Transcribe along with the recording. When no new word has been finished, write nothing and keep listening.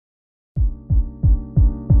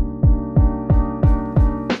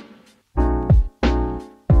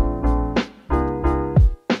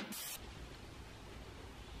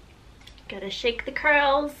Better shake the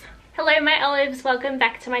curls. Hello my olives, welcome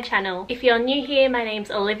back to my channel. If you're new here, my name's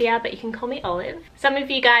Olivia, but you can call me Olive. Some of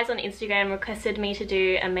you guys on Instagram requested me to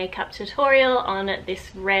do a makeup tutorial on this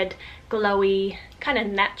red glowy kind of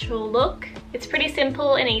natural look. It's pretty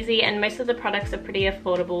simple and easy, and most of the products are pretty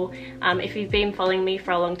affordable. If you've been following me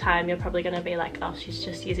for a long time, you're probably going to be like, oh, she's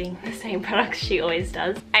just using the same products she always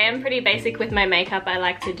does. I am pretty basic with my makeup. I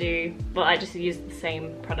like to do, well, I just use the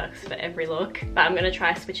same products for every look, but I'm going to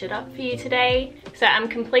try switch it up for you today. So I'm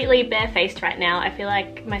completely barefaced right now. I feel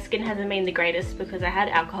like my skin hasn't been the greatest because I had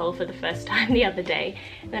alcohol for the first time the other day,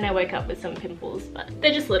 and then I woke up with some pimples, but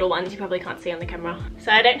they're just little ones, you probably can't see on the camera.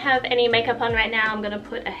 So I don't have any makeup on right now. I'm gonna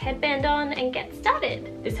put a headband on and get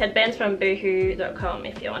started. This headband's from boohoo.com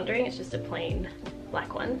if you're wondering. It's just a plain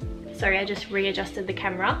black one. Sorry, I just readjusted the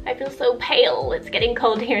camera. I feel so pale. It's getting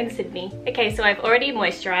cold here in Sydney. Okay, so I've already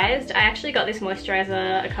moisturized. I actually got this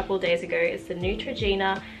moisturizer a couple days ago. It's the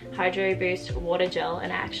Neutrogena Hydro Boost Water Gel,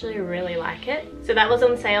 and I actually really like it. So that was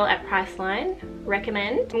on sale at Priceline.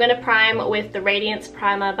 Recommend. I'm gonna prime with the Radiance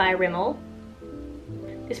Primer by Rimmel.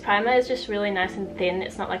 This primer is just really nice and thin.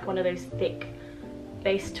 It's not like one of those thick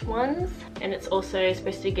based ones, and it's also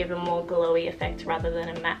supposed to give a more glowy effect rather than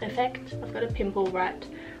a matte effect. I've got a pimple right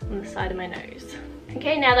on the side of my nose.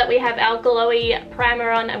 Okay, now that we have our glowy primer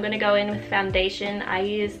on, I'm going to go in with foundation. I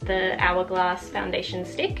use the Hourglass foundation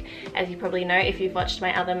stick, as you probably know if you've watched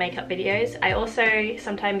my other makeup videos. I also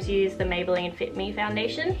sometimes use the Maybelline Fit Me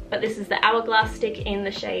foundation, but this is the Hourglass stick in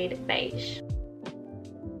the shade beige.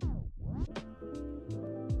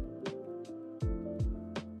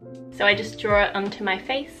 So I just draw it onto my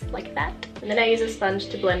face like that, and then I use a sponge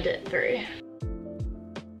to blend it through.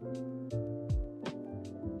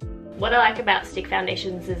 What I like about stick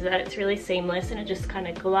foundations is that it's really seamless and it just kind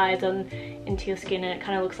of glides on into your skin, and it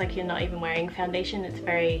kind of looks like you're not even wearing foundation. It's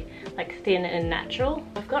very like thin and natural.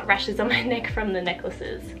 I've got rashes on my neck from the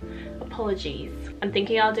necklaces. Apologies. I'm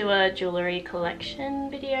thinking I'll do a jewellery collection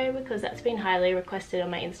video because that's been highly requested on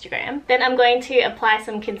my Instagram. Then I'm going to apply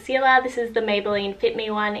some concealer. This is the Maybelline Fit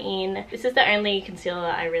Me one in. This is the only concealer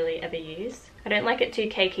I really ever use. I don't like it too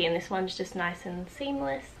cakey, and this one's just nice and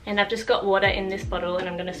seamless. And I've just got water in this bottle, and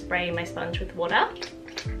I'm going to spray my sponge with water.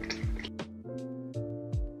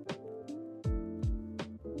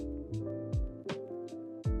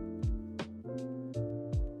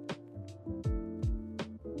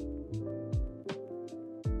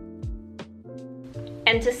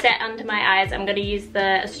 And to set under my eyes, I'm going to use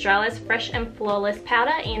the Australis Fresh and Flawless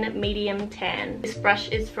powder in medium tan. This brush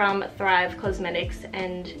is from Thrive Cosmetics,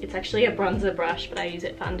 and it's actually a bronzer brush, but I use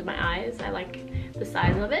it for under my eyes. I like the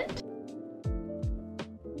size of it.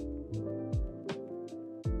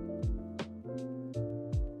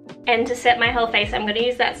 And to set my whole face, I'm going to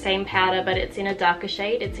use that same powder, but it's in a darker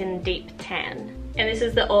shade. It's in deep tan. And this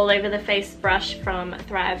is the All Over the Face brush from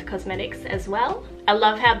Thrive Cosmetics as well. I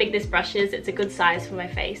love how big this brush is. It's a good size for my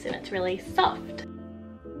face, and it's really soft.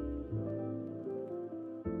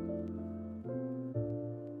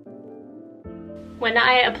 When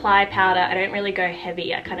I apply powder, I don't really go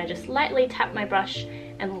heavy. I kind of just lightly tap my brush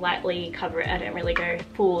and lightly cover it. I don't really go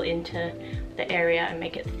full into the area and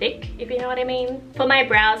make it thick, if you know what I mean. For my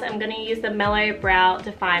brows, I'm going to use the Mellow Brow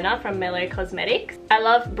Definer from Mellow Cosmetics. I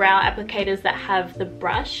love brow applicators that have the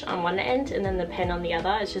brush on one end and then the pen on the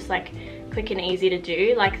other. It's just like quick and easy to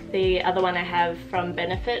do, like the other one I have from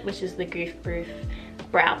Benefit, which is the Goof Proof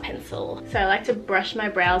brow pencil. So I like to brush my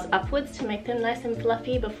brows upwards to make them nice and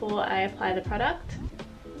fluffy before I apply the product.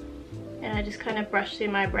 And I just kind of brush through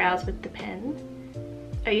my brows with the pen.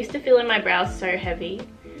 I used to feel in my brows so heavy.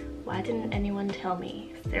 Why didn't anyone tell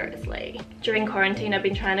me? Seriously. During quarantine, I've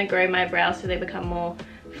been trying to grow my brows so they become more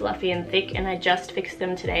fluffy and thick, and I just fixed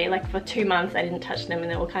them today. Like for 2 months I didn't touch them and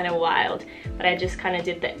they were kind of wild, but I just kind of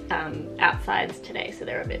did the outsides today, so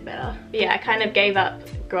they're a bit better. But yeah, I kind of gave up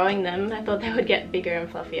growing them. I thought they would get bigger and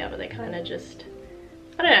fluffier, but they kind of just,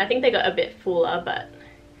 I don't know, I think they got a bit fuller, but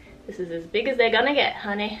this is as big as they're gonna get,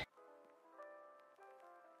 honey.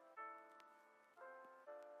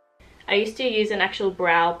 I used to use an actual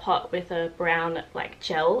brow pot with a brown like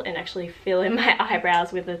gel and actually fill in my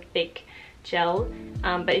eyebrows with a thick gel,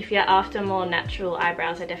 but if you're after more natural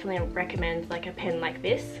eyebrows, I definitely recommend like a pen like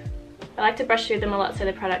this. I like to brush through them a lot so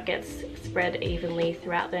the product gets spread evenly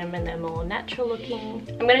throughout them and they're more natural looking.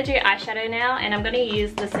 I'm going to do eyeshadow now, and I'm going to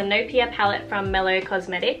use the Sinopia palette from Mellow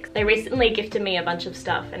Cosmetics. They recently gifted me a bunch of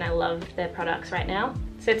stuff and I love their products right now.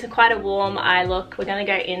 So it's quite a warm eye look. We're going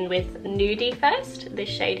to go in with Nudie first, this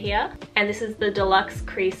shade here. And this is the Deluxe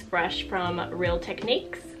Crease Brush from Real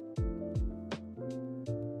Techniques.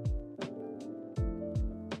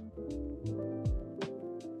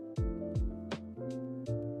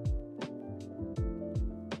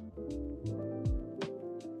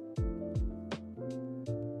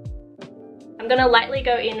 I'm going to lightly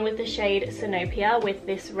go in with the shade Sinopia with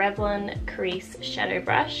this Revlon Crease Shadow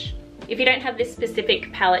Brush. If you don't have this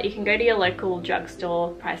specific palette, you can go to your local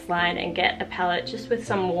drugstore Priceline and get a palette just with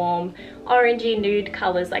some warm orangey nude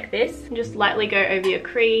colours like this. And just lightly go over your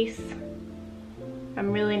crease.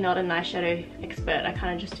 I'm really not an eyeshadow expert, I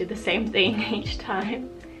kind of just do the same thing each time.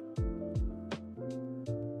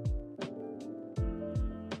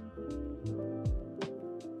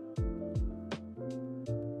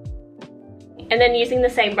 And then using the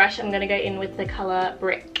same brush, I'm going to go in with the colour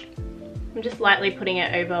Brick. I'm just lightly putting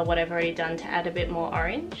it over what I've already done to add a bit more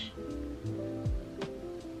orange.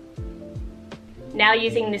 Now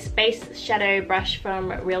using this base shadow brush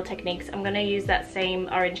from Real Techniques, I'm going to use that same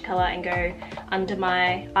orange colour and go under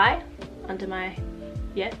my eye.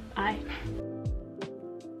 Eye.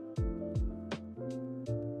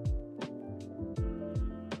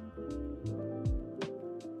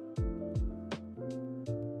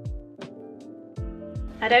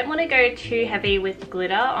 I don't want to go too heavy with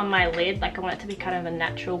glitter on my lid, like I want it to be kind of a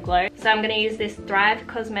natural glow. So I'm going to use this Thrive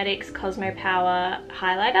Cosmetics Cosmo Power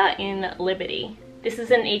highlighter in Liberty. This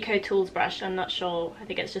is an Eco Tools brush, I'm not sure, I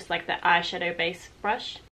think it's just like the eyeshadow base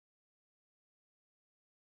brush.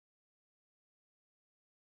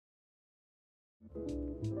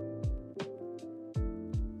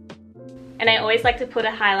 And I always like to put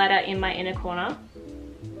a highlighter in my inner corner.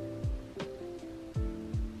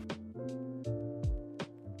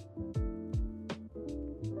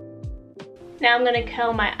 Now I'm going to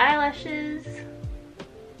curl my eyelashes.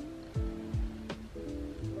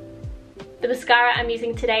 The mascara I'm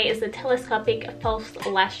using today is the Telescopic False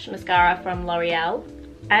Lash Mascara from L'Oreal.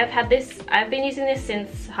 I've been using this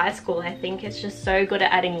since high school, I think. It's just so good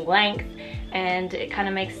at adding length and it kind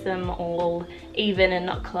of makes them all even and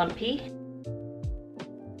not clumpy.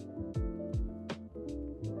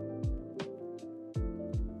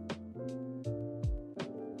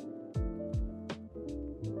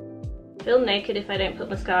 I feel naked if I don't put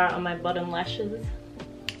mascara on my bottom lashes.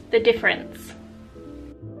 The difference.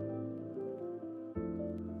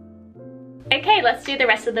 Okay, let's do the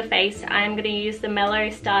rest of the face. I'm going to use the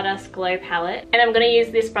Mellow Stardust Glow palette. And I'm going to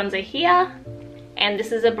use this bronzer here. And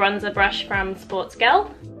this is a bronzer brush from Sports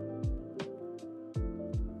Girl.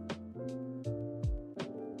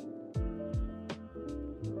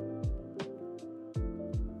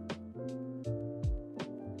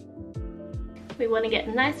 We want to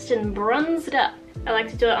get nice and bronzed up. I like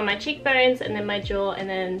to do it on my cheekbones and then my jaw and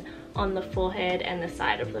then on the forehead and the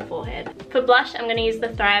side of the forehead. For blush, I'm going to use the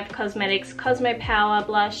Thrive Cosmetics Cosmo Power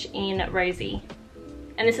blush in Rosy.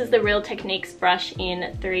 And this is the Real Techniques brush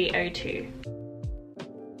in 302.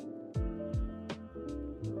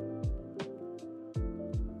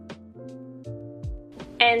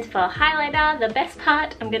 And for highlighter, the best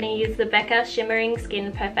part, I'm going to use the Becca Shimmering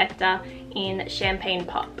Skin Perfector in Champagne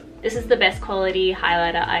Pop. This is the best quality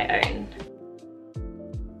highlighter I own.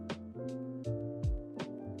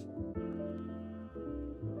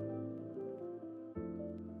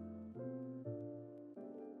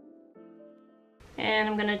 And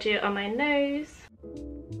I'm going to do it on my nose.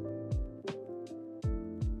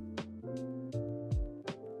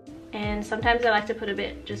 And sometimes I like to put a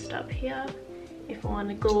bit just up here if I want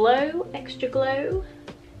to glow, extra glow.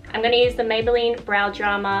 I'm going to use the Maybelline Brow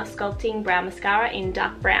Drama Sculpting Brow Mascara in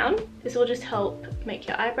dark brown. This will just help make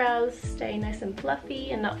your eyebrows stay nice and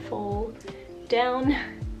fluffy and not fall down.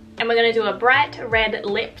 And we're going to do a bright red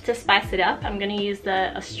lip to spice it up. I'm going to use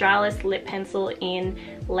the Australis lip pencil in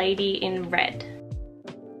Lady in Red.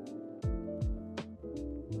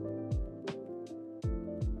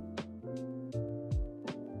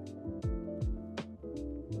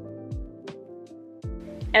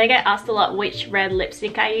 And I get asked a lot which red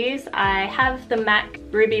lipstick I use. I have the MAC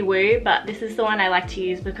Ruby Woo, but this is the one I like to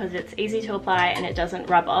use because it's easy to apply and it doesn't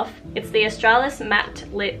rub off. It's the Australis Matte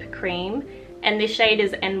Lip Cream, and this shade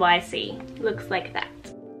is NYC. Looks like that.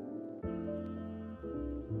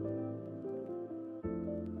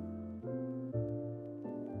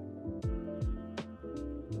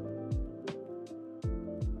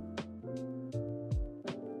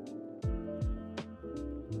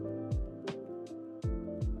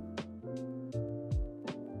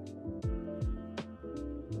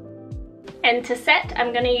 And to set,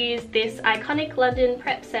 I'm going to use this Iconic London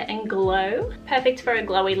Prep Set and Glow. Perfect for a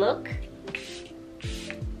glowy look.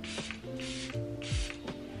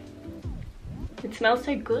 It smells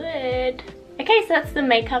so good. Okay, so that's the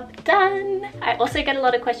makeup done. I also get a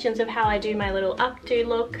lot of questions of how I do my little updo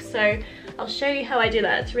look, so I'll show you how I do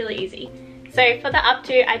that. It's really easy. So for the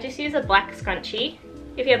updo, I just use a black scrunchie.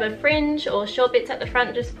 If you have a fringe or short bits at the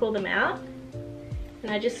front, just pull them out.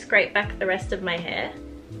 And I just scrape back the rest of my hair.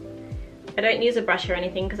 I don't use a brush or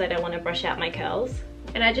anything because I don't want to brush out my curls.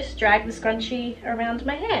 And I just drag the scrunchie around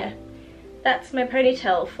my hair. That's my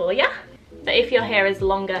ponytail for ya. But if your hair is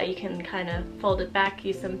longer, you can kind of fold it back,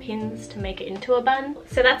 use some pins to make it into a bun.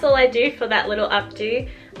 So that's all I do for that little updo.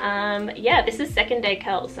 Yeah, this is second day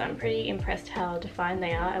curls, so I'm pretty impressed how defined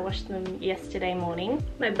they are. I washed them yesterday morning.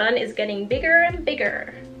 My bun is getting bigger and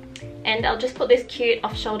bigger. And I'll just put this cute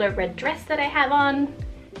off-shoulder red dress that I have on.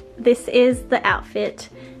 This is the outfit.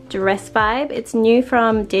 Dress vibe. It's new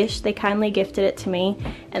from Dish. They kindly gifted it to me,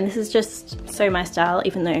 and this is just so my style,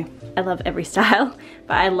 even though I love every style.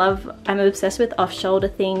 But I'm obsessed with off-shoulder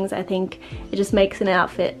things. I think it just makes an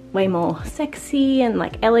outfit way more sexy and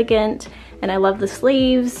like elegant, and I love the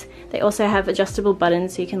sleeves. They also have adjustable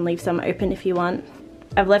buttons so you can leave some open if you want.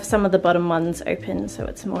 I've left some of the bottom ones open, so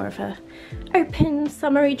it's more of a open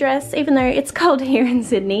summery dress, even though it's cold here in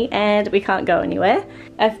Sydney and we can't go anywhere.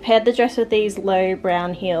 I've paired the dress with these low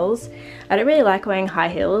brown heels. I don't really like wearing high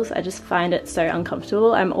heels. I just find it so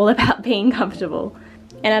uncomfortable. I'm all about being comfortable.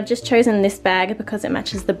 And I've just chosen this bag because it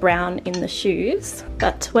matches the brown in the shoes.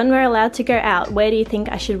 But when we're allowed to go out, where do you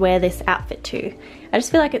think I should wear this outfit to? I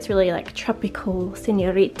just feel like it's really like tropical,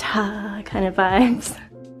 señorita kind of vibes.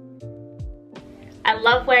 I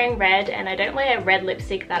love wearing red, and I don't wear red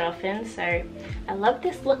lipstick that often, so I love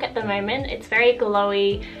this look at the moment. It's very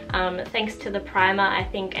glowy, thanks to the primer, I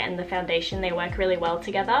think, and the foundation. They work really well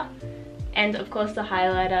together. And of course the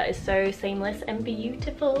highlighter is so seamless and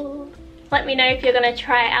beautiful. Let me know if you're going to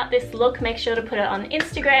try out this look. Make sure to put it on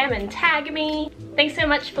Instagram and tag me. Thanks so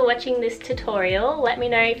much for watching this tutorial. Let me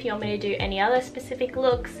know if you want me to do any other specific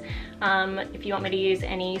looks, if you want me to use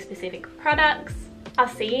any specific products. I'll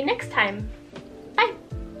see you next time.